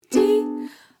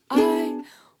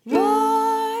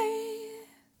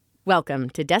Welcome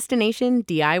to Destination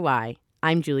DIY.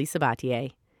 I'm Julie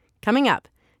Sabatier. Coming up,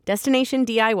 Destination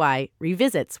DIY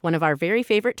revisits one of our very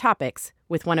favorite topics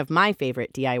with one of my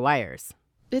favorite DIYers.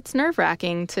 It's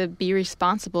nerve-wracking to be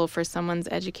responsible for someone's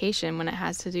education when it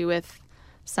has to do with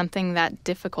something that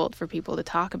difficult for people to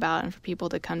talk about and for people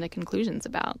to come to conclusions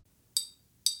about.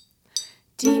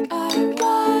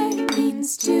 DIY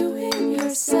means do it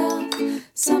yourself.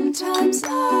 Sometimes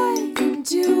I can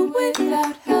do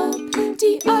without help.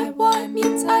 DIY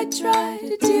means I try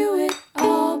to do it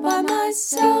all by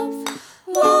myself.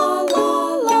 La,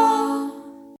 la, la.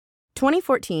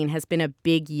 2014 has been a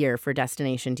big year for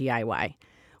Destination DIY.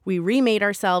 We remade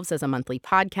ourselves as a monthly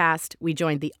podcast, we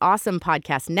joined the awesome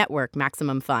podcast network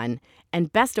Maximum Fun,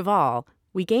 and best of all,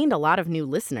 we gained a lot of new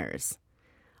listeners.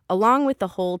 Along with the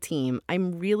whole team,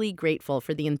 I'm really grateful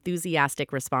for the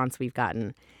enthusiastic response we've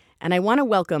gotten, and I want to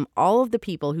welcome all of the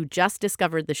people who just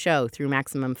discovered the show through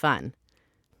Maximum Fun.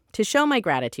 To show my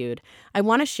gratitude, I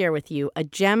want to share with you a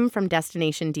gem from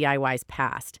Destination DIY's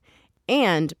past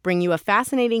and bring you a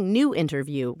fascinating new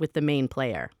interview with the main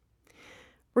player.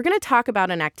 We're going to talk about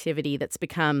an activity that's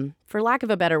become, for lack of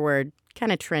a better word,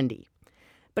 kind of trendy.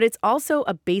 But it's also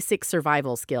a basic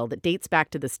survival skill that dates back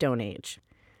to the Stone Age.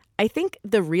 I think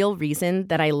the real reason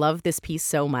that I love this piece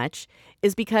so much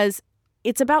is because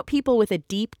it's about people with a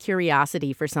deep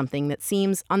curiosity for something that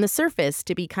seems, on the surface,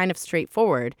 to be kind of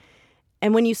straightforward.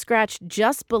 And when you scratch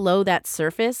just below that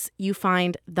surface, you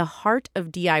find the heart of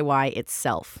DIY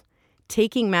itself,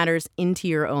 taking matters into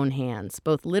your own hands,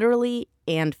 both literally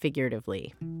and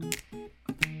figuratively.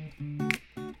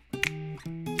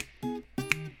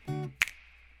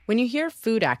 When you hear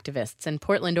food activists in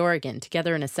Portland, Oregon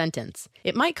together in a sentence,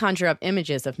 it might conjure up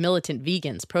images of militant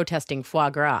vegans protesting foie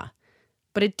gras.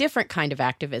 But a different kind of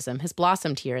activism has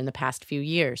blossomed here in the past few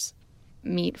years.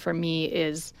 Meat for me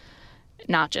is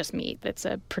not just meat. It's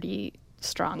a pretty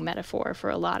strong metaphor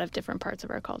for a lot of different parts of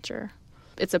our culture.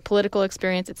 It's a political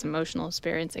experience, it's an emotional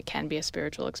experience, it can be a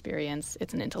spiritual experience,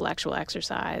 it's an intellectual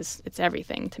exercise, it's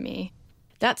everything to me.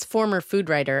 That's former food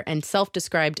writer and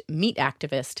self-described meat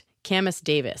activist Camus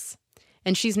Davis.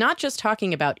 And she's not just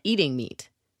talking about eating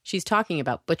meat. She's talking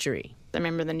about butchery. I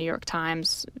remember the New York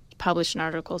Times published an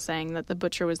article saying that the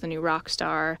butcher was the new rock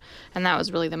star. And that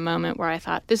was really the moment where I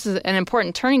thought, this is an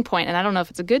important turning point. And I don't know if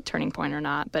it's a good turning point or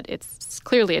not, but it's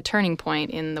clearly a turning point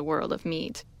in the world of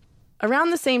meat. Around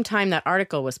the same time that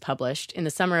article was published, in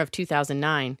the summer of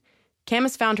 2009,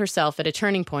 Camus found herself at a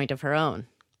turning point of her own.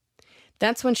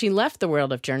 That's when she left the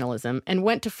world of journalism and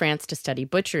went to France to study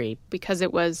butchery. Because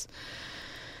it was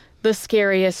the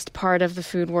scariest part of the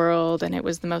food world, and it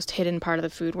was the most hidden part of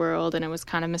the food world, and it was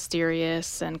kind of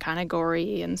mysterious and kind of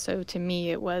gory, and so to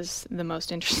me it was the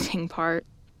most interesting part.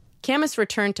 Camus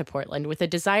returned to Portland with a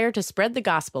desire to spread the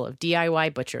gospel of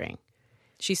DIY butchering.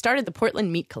 She started the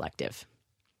Portland Meat Collective.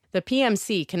 The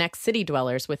PMC connects city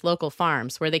dwellers with local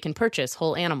farms where they can purchase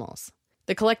whole animals.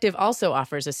 The collective also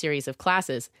offers a series of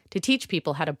classes to teach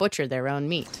people how to butcher their own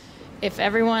meat. If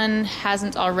everyone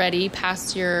hasn't already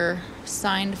passed your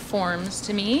signed forms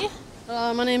to me.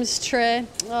 My name is Trey.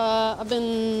 I've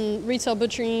been retail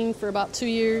butchering for about 2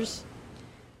 years.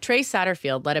 Trey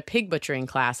Satterfield led a pig butchering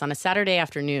class on a Saturday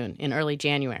afternoon in early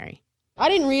January. I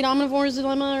didn't read Omnivore's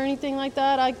Dilemma or anything like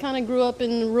that. I kind of grew up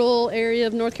in the rural area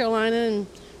of North Carolina and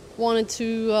wanted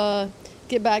to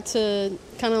get back to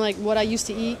kind of like what I used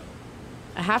to eat.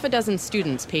 A half a dozen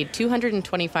students paid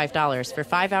 $225 for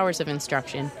 5 hours of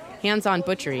instruction, hands-on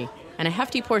butchery, and a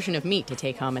hefty portion of meat to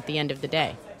take home at the end of the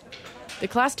day. The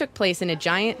class took place in a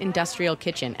giant industrial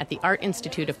kitchen at the Art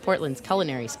Institute of Portland's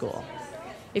Culinary School.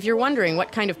 If you're wondering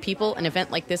what kind of people an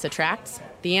event like this attracts,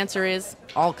 the answer is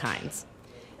all kinds.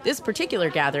 This particular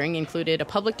gathering included a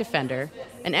public defender,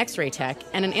 an X-ray tech,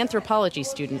 and an anthropology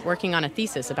student working on a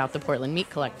thesis about the Portland Meat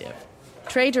Collective.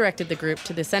 Trey directed the group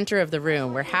to the center of the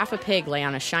room where half a pig lay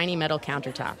on a shiny metal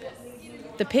countertop.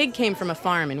 The pig came from a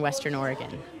farm in western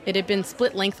Oregon. It had been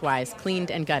split lengthwise,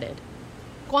 cleaned, and gutted.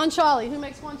 Guanciale. Who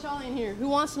makes guanciale in here? Who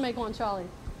wants to make guanciale?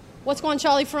 What's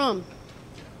guanciale from?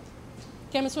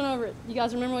 Camus went over it. You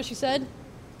guys remember what she said?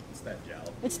 It's that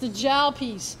jowl. It's the jowl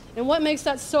piece. And what makes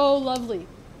that so lovely?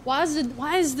 Why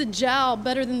is the jowl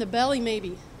better than the belly,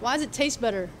 maybe? Why does it taste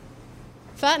better?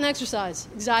 Fat and exercise.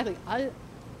 Exactly.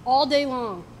 All day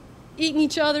long. Eating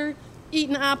each other,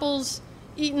 eating apples,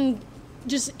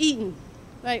 just eating.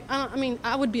 Right?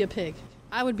 I would be a pig.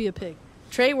 I would be a pig.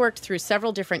 Trey worked through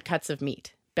several different cuts of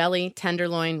meat: belly,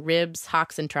 tenderloin, ribs,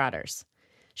 hocks, and trotters.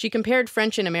 She compared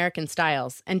French and American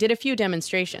styles and did a few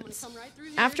demonstrations.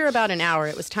 After about an hour,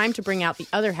 it was time to bring out the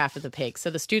other half of the pig so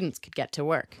the students could get to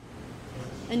work.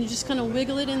 And you just kind of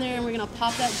wiggle it in there, and we're going to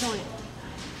pop that joint.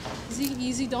 Easy,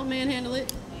 easy, don't manhandle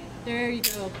it. There you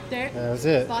go. There. That was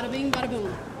it. Bada bing, bada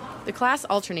boom. The class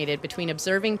alternated between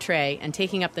observing Trey and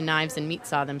taking up the knives and meat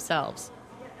saw themselves.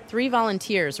 3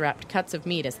 volunteers wrapped cuts of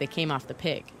meat as they came off the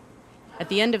pig. At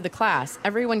the end of the class,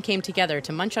 everyone came together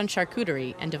to munch on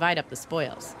charcuterie and divide up the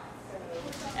spoils.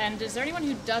 And is there anyone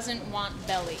who doesn't want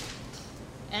belly?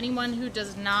 Anyone who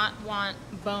does not want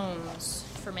bones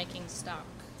for making stock?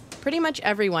 Pretty much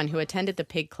everyone who attended the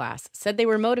pig class said they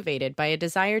were motivated by a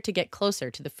desire to get closer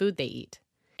to the food they eat.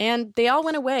 And they all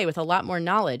went away with a lot more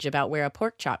knowledge about where a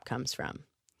pork chop comes from.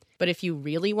 But if you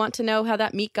really want to know how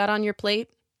that meat got on your plate,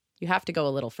 you have to go a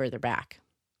little further back.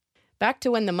 Back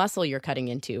to when the muscle you're cutting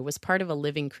into was part of a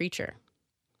living creature.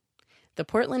 The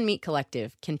Portland Meat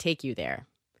Collective can take you there.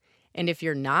 And if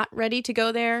you're not ready to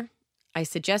go there, I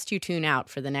suggest you tune out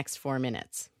for the next 4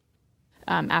 minutes.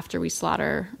 After we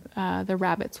slaughter the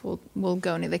rabbits, we'll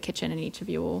go into the kitchen and each of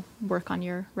you will work on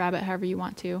your rabbit however you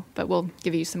want to, but we'll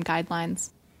give you some guidelines.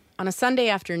 On a Sunday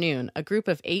afternoon, a group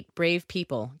of 8 brave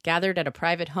people gathered at a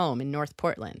private home in North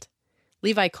Portland.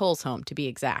 Levi Cole's home, to be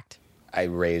exact. I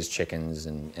raise chickens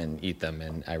and eat them,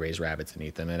 and I raise rabbits and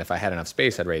eat them. And if I had enough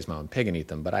space, I'd raise my own pig and eat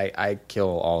them. But I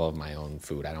kill all of my own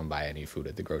food. I don't buy any food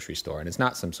at the grocery store. And it's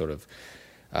not some sort of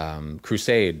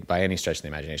crusade by any stretch of the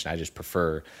imagination. I just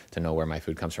prefer to know where my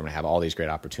food comes from and have all these great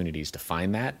opportunities to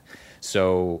find that.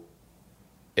 So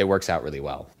it works out really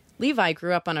well. Levi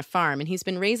grew up on a farm, and he's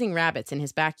been raising rabbits in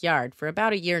his backyard for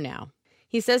about a year now.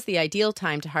 He says the ideal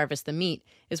time to harvest the meat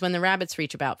is when the rabbits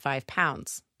reach about 5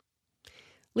 pounds.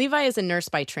 Levi is a nurse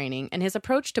by training, and his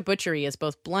approach to butchery is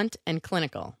both blunt and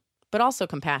clinical, but also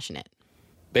compassionate.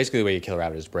 Basically, the way you kill a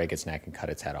rabbit is break its neck and cut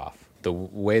its head off. The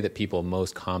way that people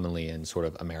most commonly in sort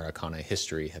of Americana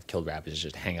history have killed rabbits is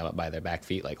just hang them up by their back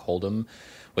feet, like hold them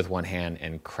with one hand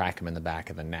and crack them in the back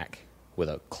of the neck with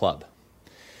a club.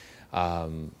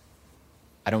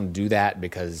 I don't do that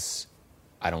because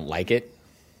I don't like it,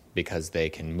 because they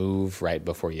can move right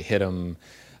before you hit them.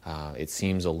 It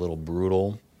seems a little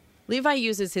brutal. Levi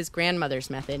uses his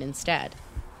grandmother's method instead.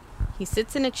 He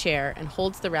sits in a chair and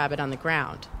holds the rabbit on the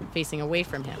ground, facing away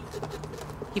from him.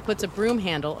 He puts a broom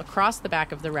handle across the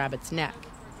back of the rabbit's neck.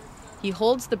 He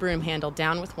holds the broom handle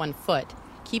down with one foot,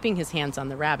 keeping his hands on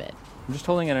the rabbit. I'm just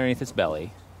holding it underneath its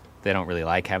belly. They don't really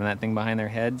like having that thing behind their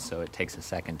head, so it takes a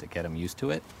second to get them used to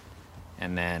it.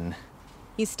 And then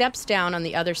he steps down on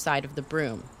the other side of the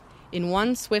broom. In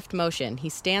one swift motion, he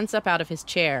stands up out of his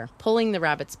chair, pulling the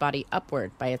rabbit's body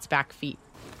upward by its back feet.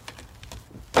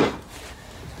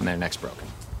 And their neck's broken.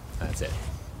 That's it.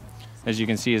 As you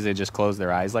can see, as they just close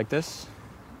their eyes like this,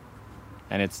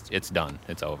 and it's done.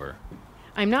 It's over.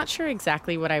 I'm not sure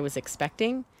exactly what I was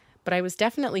expecting, but I was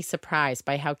definitely surprised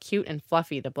by how cute and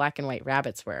fluffy the black and white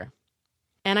rabbits were.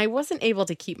 And I wasn't able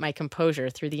to keep my composure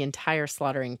through the entire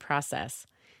slaughtering process.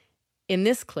 In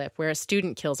this clip, where a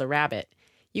student kills a rabbit,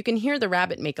 you can hear the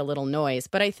rabbit make a little noise,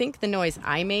 but I think the noise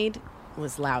I made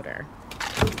was louder.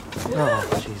 Oh,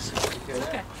 jeez.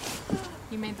 Okay.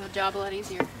 You made the job a lot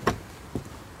easier.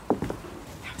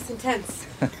 That was intense.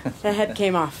 The head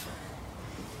came off.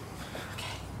 Okay.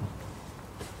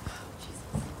 Oh,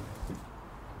 Jesus.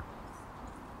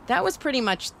 That was pretty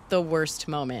much the worst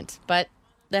moment, but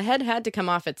the head had to come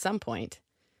off at some point.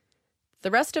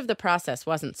 The rest of the process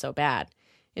wasn't so bad.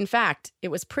 In fact, it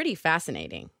was pretty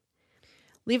fascinating.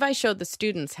 Levi showed the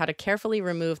students how to carefully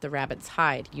remove the rabbit's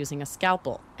hide using a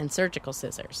scalpel and surgical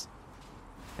scissors.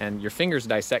 And your fingers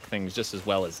dissect things just as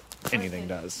well as anything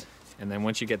does. And then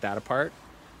once you get that apart,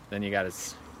 then you got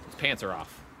his pants are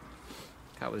off.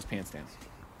 Cut with his pants down.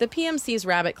 The PMC's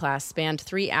rabbit class spanned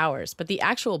 3 hours, but the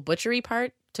actual butchery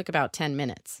part took about 10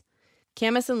 minutes.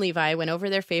 Camus and Levi went over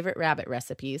their favorite rabbit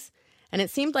recipes, and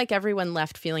it seemed like everyone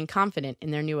left feeling confident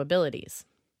in their new abilities.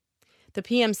 The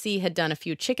PMC had done a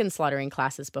few chicken slaughtering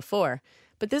classes before,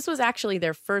 but this was actually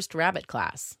their first rabbit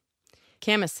class.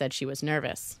 Camus said she was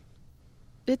nervous.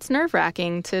 It's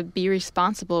nerve-wracking to be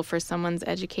responsible for someone's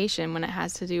education when it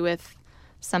has to do with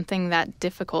something that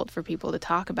difficult for people to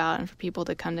talk about and for people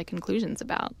to come to conclusions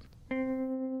about.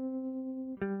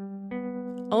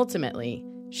 Ultimately,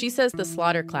 she says the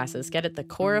slaughter classes get at the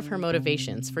core of her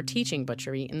motivations for teaching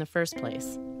butchery in the first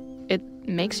place. It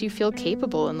makes you feel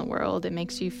capable in the world. It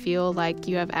makes you feel like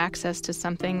you have access to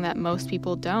something that most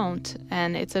people don't.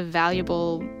 And it's a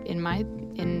valuable, in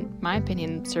my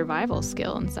opinion, survival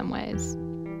skill in some ways.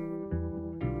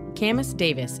 Camus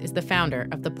Davis is the founder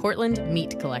of the Portland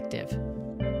Meat Collective.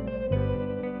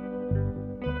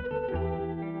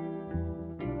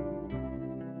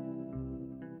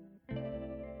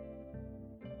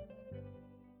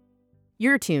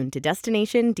 You're tuned to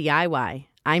Destination DIY.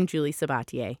 I'm Julie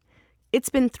Sabatier. It's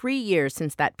been 3 years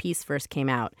since that piece first came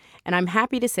out, and I'm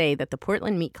happy to say that the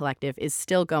Portland Meat Collective is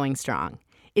still going strong.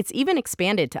 It's even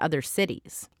expanded to other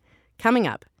cities. Coming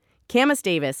up, Camus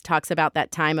Davis talks about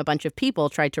that time a bunch of people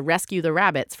tried to rescue the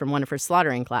rabbits from one of her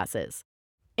slaughtering classes,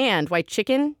 and why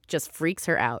chicken just freaks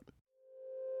her out.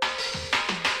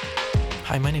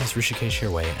 Hi, my name is Rishikesh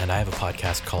Hirway, and I have a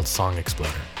podcast called Song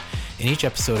Exploder. In each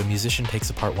episode, a musician takes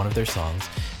apart one of their songs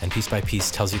and piece by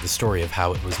piece tells you the story of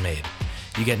how it was made.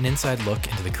 You get an inside look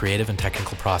into the creative and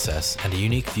technical process and a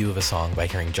unique view of a song by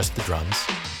hearing just the drums,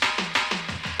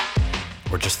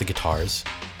 or just the guitars,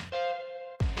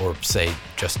 or say,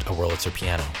 just a Wurlitzer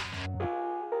piano.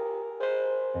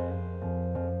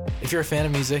 If you're a fan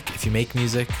of music, if you make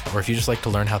music, or if you just like to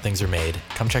learn how things are made,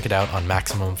 come check it out on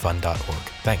MaximumFun.org.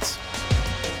 Thanks.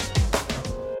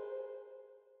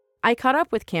 I caught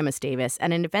up with Camus Davis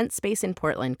at an event space in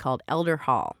Portland called Elder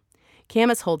Hall.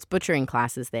 Camus holds butchering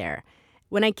classes there.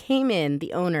 When I came in,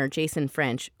 the owner, Jason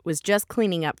French, was just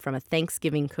cleaning up from a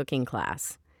Thanksgiving cooking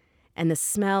class. And the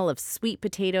smell of sweet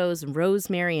potatoes,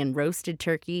 rosemary, and roasted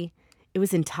turkey, it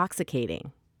was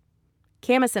intoxicating.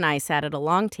 Camus and I sat at a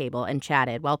long table and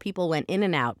chatted while people went in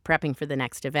and out prepping for the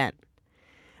next event.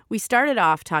 We started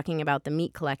off talking about the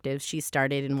meat collectives she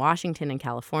started in Washington and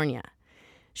California.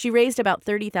 She raised about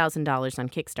 $30,000 on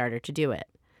Kickstarter to do it.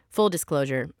 Full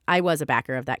disclosure, I was a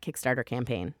backer of that Kickstarter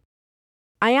campaign.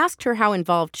 I asked her how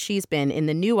involved she's been in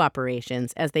the new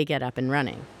operations as they get up and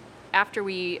running. After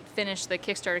we finished the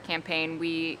Kickstarter campaign,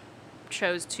 we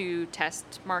chose 2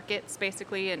 test markets,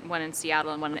 basically, and one in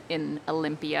Seattle and one in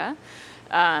Olympia.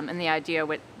 And the idea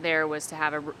there was to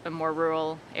have a more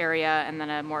rural area and then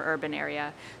a more urban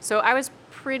area. So I was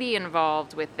pretty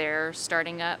involved with their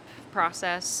starting up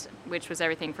process, which was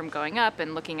everything from going up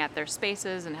and looking at their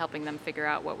spaces and helping them figure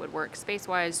out what would work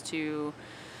space-wise to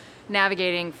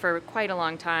navigating for quite a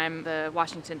long time the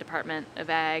Washington Department of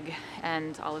Ag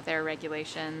and all of their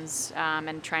regulations,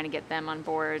 and trying to get them on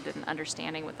board and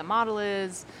understanding what the model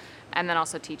is, and then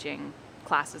also teaching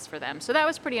classes for them. So that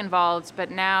was pretty involved,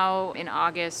 but now in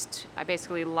August, I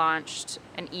basically launched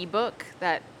an ebook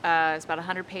that is about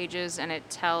 100 pages, and it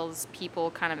tells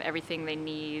people kind of everything they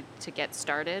need to get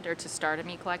started or to start a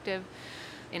meat collective.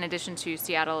 In addition to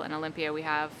Seattle and Olympia, we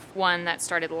have one that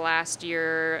started last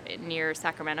year near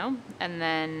Sacramento, and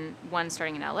then one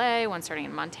starting in LA, one starting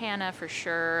in Montana for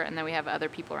sure, and then we have other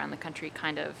people around the country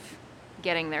kind of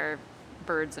getting their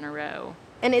birds in a row.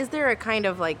 And is there a kind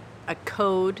of like a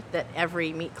code that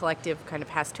every meat collective kind of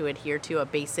has to adhere to, a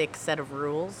basic set of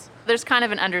rules? There's kind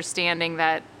of an understanding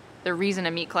that the reason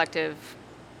a meat collective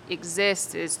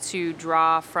exists is to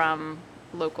draw from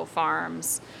local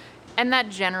farms. And that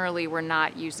generally we're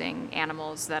not using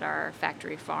animals that are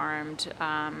factory farmed,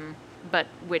 but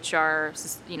which are,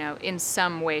 in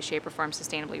some way, shape, or form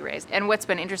sustainably raised. And what's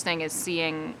been interesting is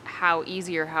seeing how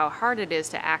easy or how hard it is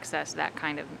to access that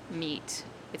kind of meat.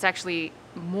 It's actually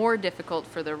more difficult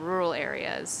for the rural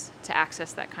areas to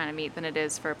access that kind of meat than it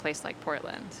is for a place like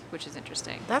Portland, which is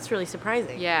interesting. That's really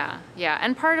surprising. Yeah.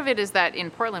 And part of it is that in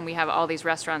Portland we have all these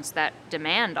restaurants that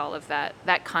demand all of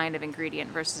that kind of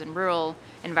ingredient, versus in rural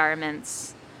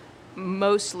environments,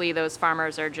 mostly those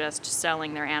farmers are just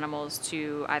selling their animals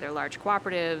to either large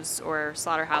cooperatives or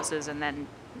slaughterhouses, and then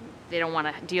they don't want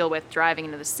to deal with driving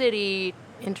into the city.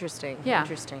 Interesting. Yeah.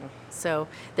 Interesting. So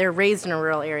they're raised in a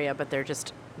rural area, but they're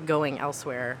just going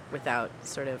elsewhere without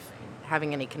sort of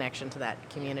having any connection to that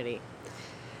community.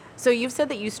 So you've said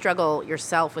that you struggle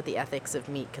yourself with the ethics of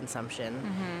meat consumption.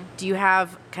 Mm-hmm. Do you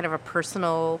have kind of a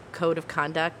personal code of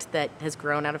conduct that has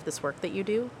grown out of this work that you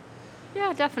do?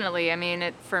 Yeah, definitely. I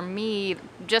mean, for me,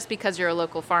 just because you're a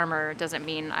local farmer doesn't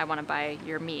mean I want to buy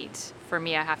your meat. For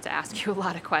me, I have to ask you a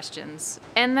lot of questions.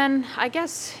 And then I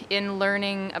guess in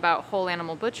learning about whole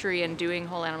animal butchery and doing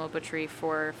whole animal butchery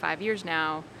for 5 years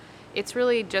now, it's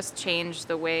really just changed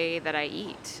the way that I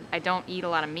eat. I don't eat a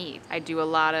lot of meat. I do a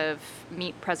lot of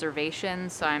meat preservation,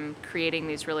 so I'm creating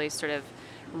these really sort of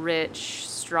rich,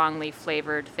 strongly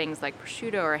flavored things like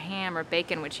prosciutto or ham or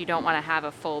bacon, which you don't want to have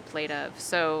a full plate of.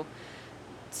 So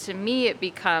to me, it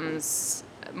becomes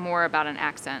more about an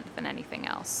accent than anything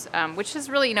else, which is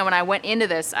really, when I went into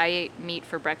this, I ate meat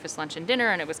for breakfast, lunch, and dinner,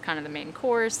 and it was kind of the main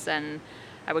course, and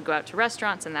I would go out to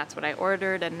restaurants, and that's what I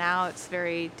ordered, and now it's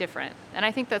very different. And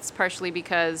I think that's partially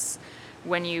because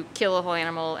when you kill a whole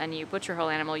animal and you butcher a whole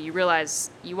animal, you realize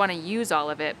you want to use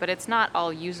all of it, but it's not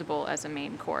all usable as a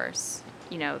main course.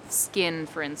 Skin,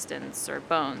 for instance, or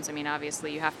bones. I mean,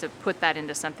 obviously, you have to put that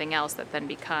into something else that then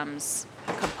becomes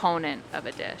a component of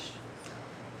a dish.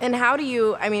 And how do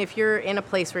you, if you're in a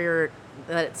place where you're,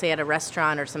 let's say at a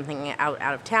restaurant or something out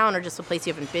of town, or just a place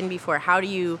you haven't been before, how do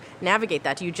you navigate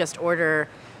that? Do you just order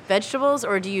vegetables,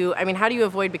 or how do you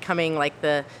avoid becoming like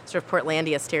the sort of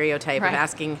Portlandia stereotype of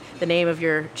asking the name of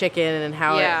your chicken and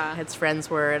how its friends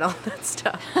were and all that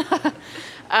stuff?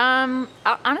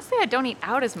 Honestly, I don't eat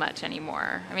out as much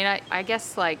anymore. I mean, I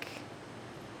guess like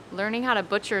learning how to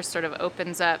butcher sort of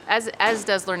opens up, as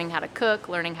does learning how to cook,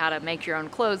 learning how to make your own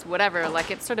clothes, whatever.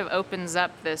 Like it sort of opens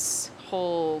up this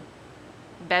whole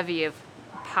bevy of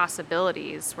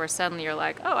possibilities where suddenly you're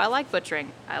like, oh, I like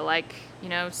butchering. I like,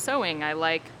 sewing. I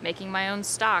like making my own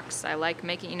stocks. I like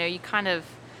making,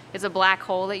 it's a black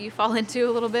hole that you fall into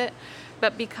a little bit.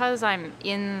 But because I'm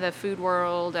in the food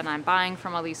world and I'm buying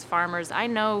from all these farmers, I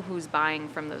know who's buying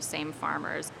from those same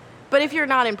farmers. But if you're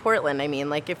not in Portland, I mean,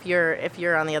 like if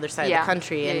you're on the other side of the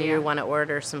country and you want to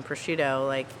order some prosciutto,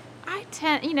 like I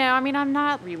tend, I'm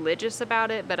not religious about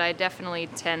it, but I definitely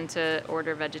tend to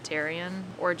order vegetarian,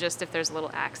 or just if there's a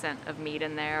little accent of meat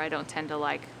in there. I don't tend to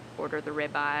like order the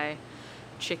ribeye.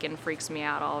 Chicken freaks me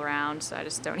out all around, so I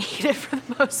just don't eat it for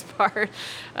the most part.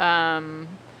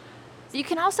 You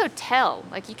can also tell,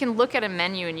 like you can look at a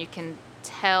menu and you can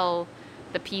tell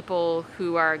the people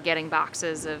who are getting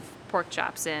boxes of pork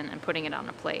chops in and putting it on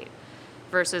a plate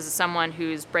versus someone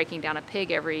who's breaking down a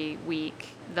pig every week.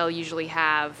 They'll usually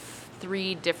have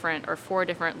 3 different or 4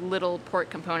 different little pork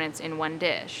components in one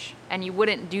dish. And you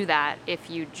wouldn't do that if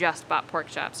you just bought pork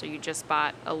chops or you just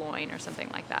bought a loin or something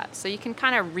like that. So you can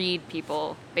kind of read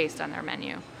people based on their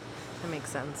menu. That makes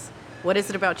sense. What is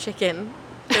it about chicken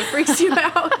that freaks you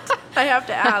out? I have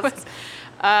to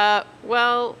ask.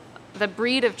 Well, the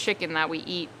breed of chicken that we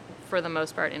eat for the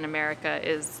most part in America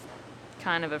is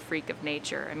kind of a freak of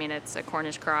nature. I mean, it's a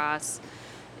Cornish cross.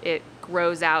 It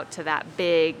grows out to that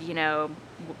big,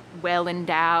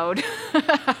 well-endowed,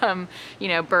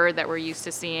 bird that we're used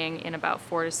to seeing in about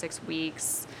 4 to 6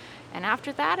 weeks. And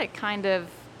after that, it kind of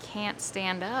can't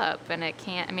stand up, and it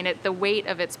can't, the weight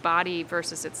of its body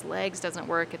versus its legs doesn't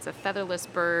work. It's a featherless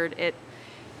bird.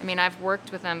 I've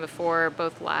worked with them before,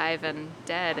 both live and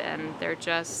dead, and they're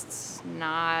just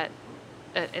not,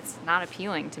 it's not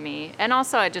appealing to me. And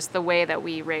also just the way that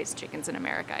we raise chickens in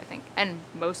America, I think, and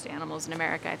most animals in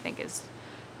America, I think is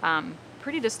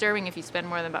pretty disturbing if you spend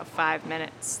more than about 5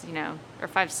 minutes, or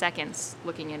 5 seconds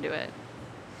looking into it.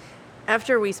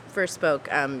 After we first spoke,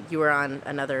 you were on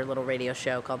another little radio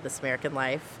show called This American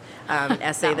Life,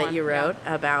 essay that you wrote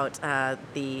about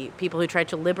the people who tried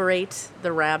to liberate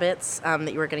the rabbits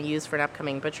that you were going to use for an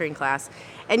upcoming butchering class.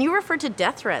 And you referred to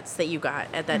death threats that you got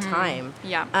at that time.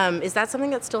 Yeah. Is that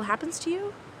something that still happens to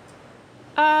you?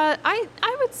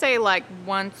 I would say like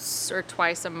once or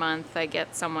twice a month I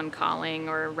get someone calling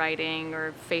or writing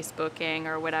or Facebooking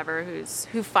or whatever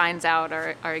who finds out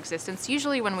our existence.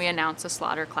 Usually when we announce a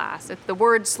slaughter class, the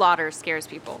word slaughter scares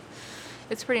people.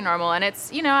 It's pretty normal, and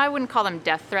it's, I wouldn't call them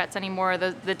death threats anymore.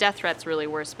 The death threats really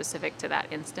were specific to that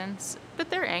instance, but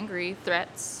they're angry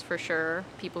threats for sure.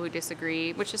 People who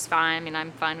disagree, which is fine.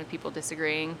 I'm fine with people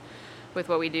disagreeing with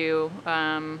what we do.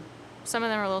 Some of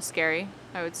them are a little scary,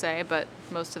 I would say, but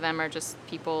most of them are just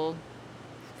people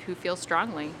who feel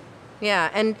strongly.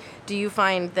 Yeah, and do you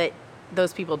find that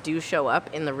those people do show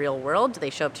up in the real world? Do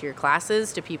they show up to your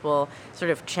classes? Do people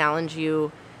sort of challenge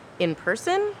you in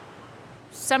person?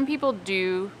 Some people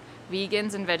do.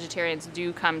 Vegans and vegetarians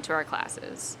do come to our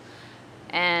classes,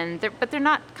 but they're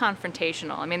not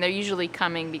confrontational. They're usually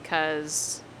coming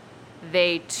because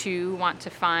they too want to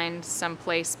find some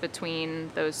place between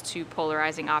those two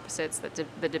polarizing opposites that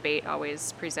the debate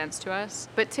always presents to us.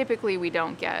 But typically we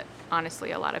don't get, honestly,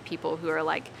 a lot of people who are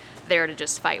like there to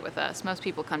just fight with us. Most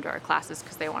people come to our classes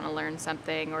because they want to learn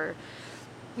something or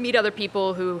meet other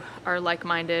people who are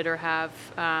like-minded or have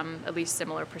at least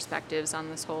similar perspectives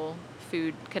on this whole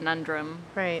food conundrum.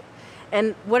 Right.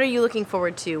 And what are you looking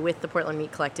forward to with the Portland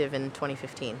Meat Collective in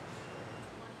 2015?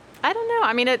 I don't know.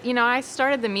 I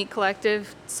started the Meat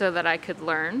Collective so that I could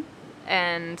learn,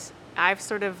 and I've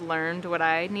sort of learned what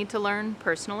I need to learn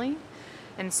personally.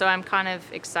 And so I'm kind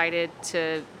of excited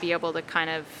to be able to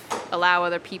kind of allow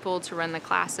other people to run the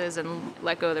classes and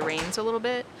let go of the reins a little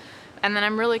bit. And then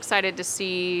I'm really excited to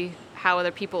see how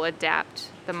other people adapt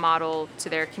the model to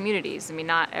their communities.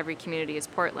 Not every community is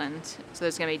Portland, so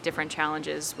there's going to be different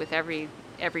challenges with every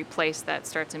place that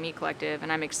starts a Meat Collective,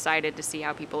 and I'm excited to see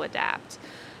how people adapt.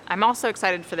 I'm also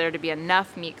excited for there to be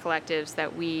enough meat collectives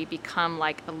that we become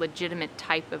like a legitimate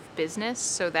type of business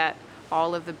so that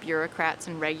all of the bureaucrats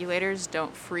and regulators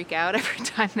don't freak out every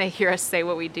time they hear us say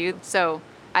what we do. So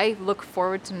I look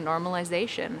forward to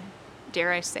normalization.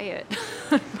 Dare I say it?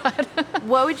 But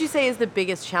what would you say is the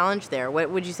biggest challenge there? What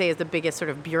would you say is the biggest sort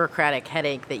of bureaucratic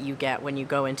headache that you get when you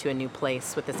go into a new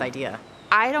place with this idea?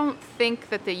 I don't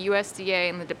think that the USDA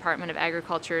and the Department of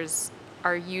Agriculture's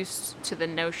are used to the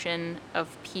notion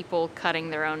of people cutting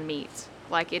their own meat.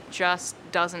 Like, it just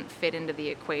doesn't fit into the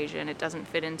equation. It doesn't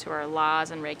fit into our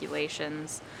laws and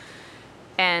regulations.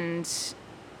 And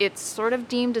it's sort of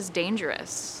deemed as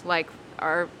dangerous. Like,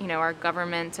 our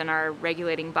government and our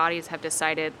regulating bodies have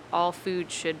decided all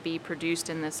food should be produced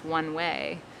in this one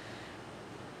way.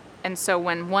 And so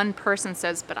when one person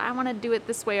says, but I want to do it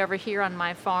this way over here on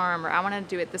my farm, or I want to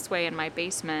do it this way in my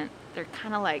basement, they're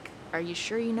kind of like, are you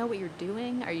sure you know what you're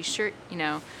doing? Are you sure,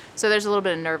 So there's a little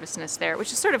bit of nervousness there,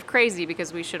 which is sort of crazy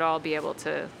because we should all be able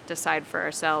to decide for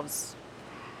ourselves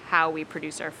how we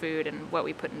produce our food and what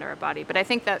we put into our body. But I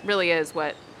think that really is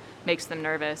what makes them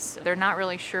nervous. They're not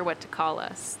really sure what to call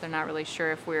us. They're not really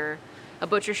sure if we're a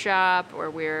butcher shop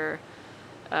or we're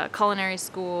a culinary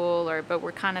school, but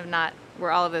we're kind of not,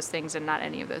 we're all of those things and not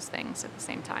any of those things at the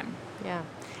same time. Yeah.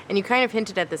 And you kind of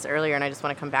hinted at this earlier, and I just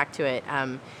want to come back to it.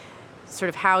 Sort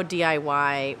of what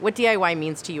DIY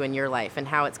means to you in your life and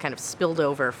how it's kind of spilled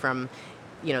over from,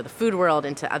 the food world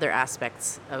into other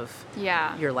aspects of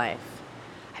your life.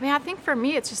 I mean, I think for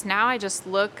me, it's just now I just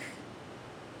look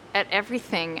at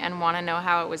everything and want to know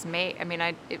how it was made. I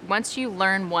mean, once you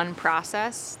learn one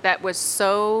process that was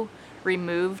so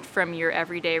removed from your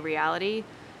everyday reality,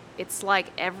 it's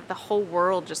like the whole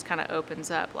world just kind of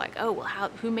opens up. Like, oh, well,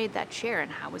 who made that chair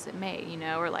and how was it made?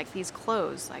 Or like these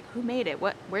clothes, like who made it?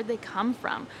 Where'd they come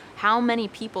from? How many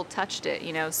people touched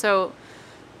it? So,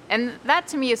 and that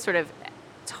to me is sort of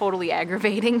totally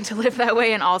aggravating to live that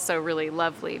way, and also really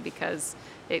lovely because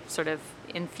it sort of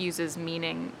infuses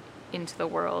meaning into the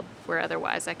world where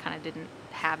otherwise I kind of didn't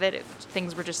have it.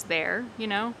 Things were just there,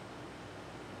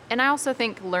 And I also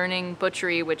think learning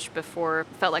butchery, which before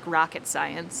felt like rocket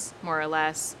science, more or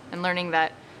less, and learning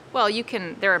that,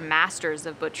 there are masters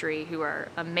of butchery who are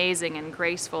amazing and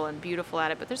graceful and beautiful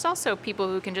at it, but there's also people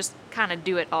who can just kind of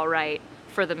do it all right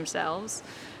for themselves,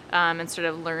 and sort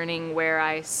of learning where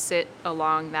I sit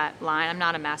along that line. I'm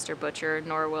not a master butcher,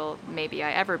 nor will maybe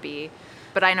I ever be,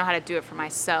 but I know how to do it for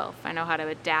myself. I know how to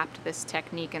adapt this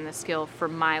technique and the skill for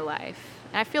my life.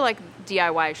 And I feel like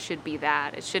DIY should be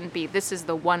that. It shouldn't be, this is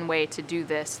the one way to do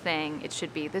this thing. It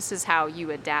should be, this is how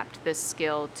you adapt this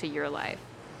skill to your life.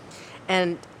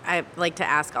 And I like to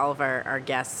ask all of our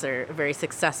guests, or very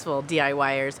successful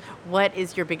DIYers, what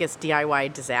is your biggest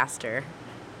DIY disaster?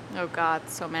 Oh, God,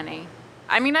 so many.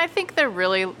 I mean, I think the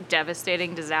really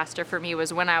devastating disaster for me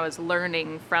was when I was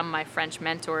learning from my French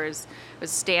mentors. I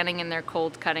was standing in their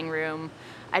cold cutting room.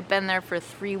 I'd been there for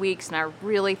 3 weeks, and I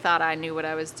really thought I knew what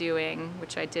I was doing,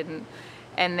 which I didn't.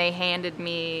 And they handed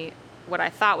me what I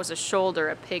thought was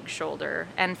a pig shoulder.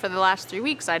 And for the last 3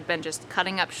 weeks, I'd been just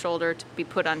cutting up shoulder to be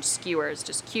put on skewers,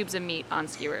 just cubes of meat on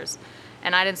skewers.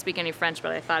 And I didn't speak any French,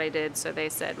 but I thought I did. So they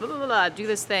said, blah, blah, blah, do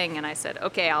this thing. And I said,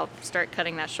 okay, I'll start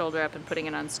cutting that shoulder up and putting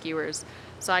it on skewers.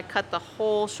 So I cut the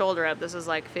whole shoulder up. This is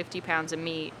like 50 pounds of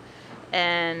meat.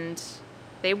 And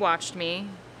they watched me.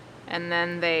 And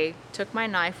then they took my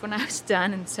knife when I was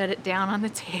done and set it down on the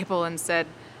table and said,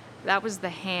 that was the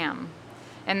ham.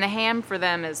 And the ham for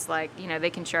them is like, they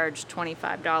can charge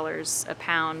 $25 a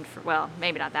pound for,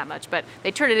 maybe not that much, but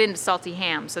they turn it into salty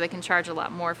ham, so they can charge a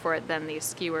lot more for it than these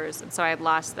skewers. And so I had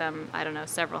lost them,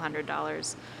 several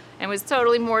 $100s, and was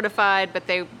totally mortified, but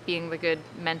they, being the good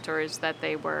mentors that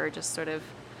they were, just sort of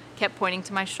kept pointing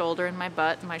to my shoulder and my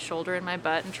butt,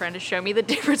 and trying to show me the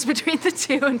difference between the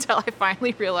two until I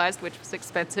finally realized which was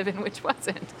expensive and which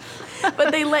wasn't.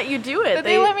 But they let you do it. But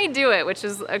they let me do it, which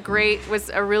is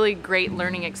was a really great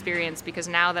learning experience, because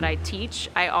now that I teach,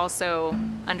 I also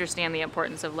understand the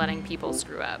importance of letting people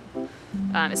screw up,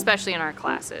 especially in our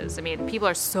classes. I mean, people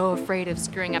are so afraid of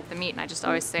screwing up the meat, and I just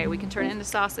always say, we can turn it into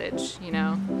sausage,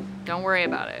 don't worry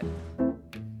about it.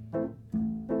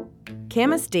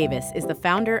 Camus Davis is the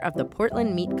founder of the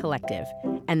Portland Meat Collective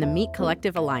and the Meat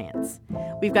Collective Alliance.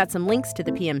 We've got some links to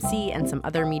the PMC and some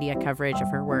other media coverage of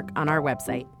her work on our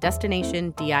website,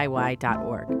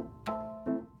 destinationdiy.org.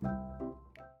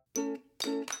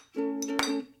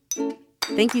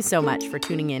 Thank you so much for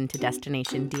tuning in to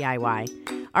Destination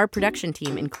DIY. Our production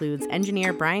team includes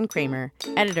engineer Brian Kramer,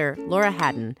 editor Laura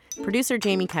Haddon, producer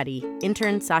Jamie Cuddy,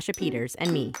 intern Sasha Peters,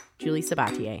 and me, Julie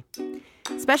Sabatier.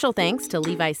 Special thanks to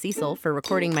Levi Cecil for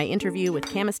recording my interview with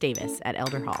Camus Davis at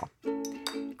Elder Hall.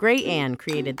 Gray Ann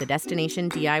created the Destination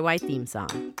DIY theme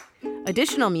song.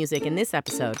 Additional music in this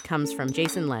episode comes from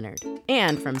Jason Leonard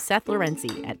and from Seth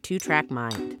Lorenzi at 2 Track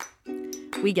Mind.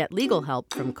 We get legal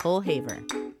help from Cole Haver.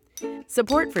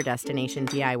 Support for Destination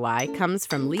DIY comes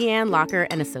from Leanne Locker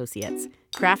and Associates,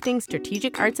 crafting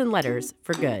strategic arts and letters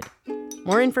for good.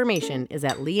 More information is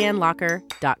at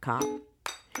leannelocker.com.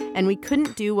 And we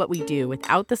couldn't do what we do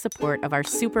without the support of our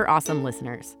super awesome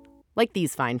listeners. like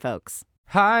these fine folks.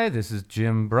 Hi, this is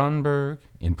Jim Brunberg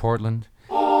in Portland.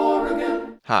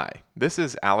 Hi, this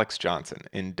is Alex Johnson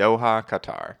in Doha,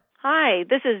 Qatar. Hi,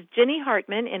 this is Jenny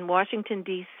Hartman in Washington,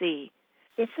 D.C.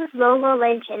 This is Lola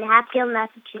Lynch in Hatfield,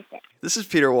 Massachusetts. This is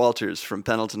Peter Walters from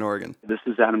Pendleton, Oregon. This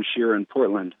is Adam Shearer in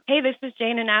Portland. Hey, this is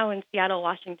Jane and Al in Seattle,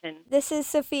 Washington. This is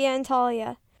Sophia and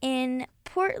Talia in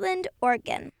Portland,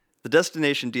 Oregon. The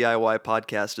Destination DIY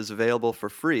podcast is available for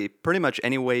free pretty much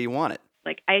any way you want it.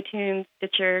 Like iTunes,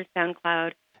 Stitcher,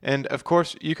 SoundCloud. And, of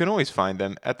course, you can always find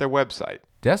them at their website.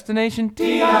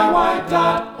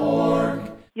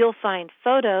 DestinationDIY.org. You'll find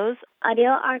photos, audio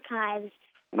archives,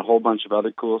 and a whole bunch of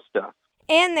other cool stuff.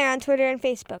 And they're on Twitter and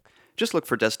Facebook. Just look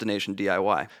for Destination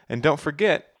DIY. And don't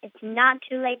forget, it's not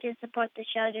too late to support the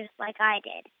show just like I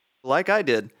did. Like I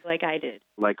did. Like I did.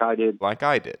 Like I did. Like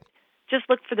I did. Just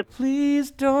look for the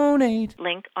Please donate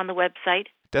link on the website.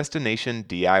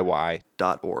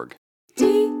 DestinationDIY.org.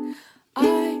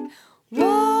 DIY.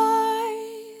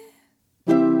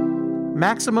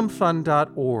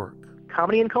 MaximumFun.org.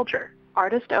 Comedy and culture.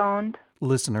 Artist owned.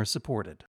 Listener supported.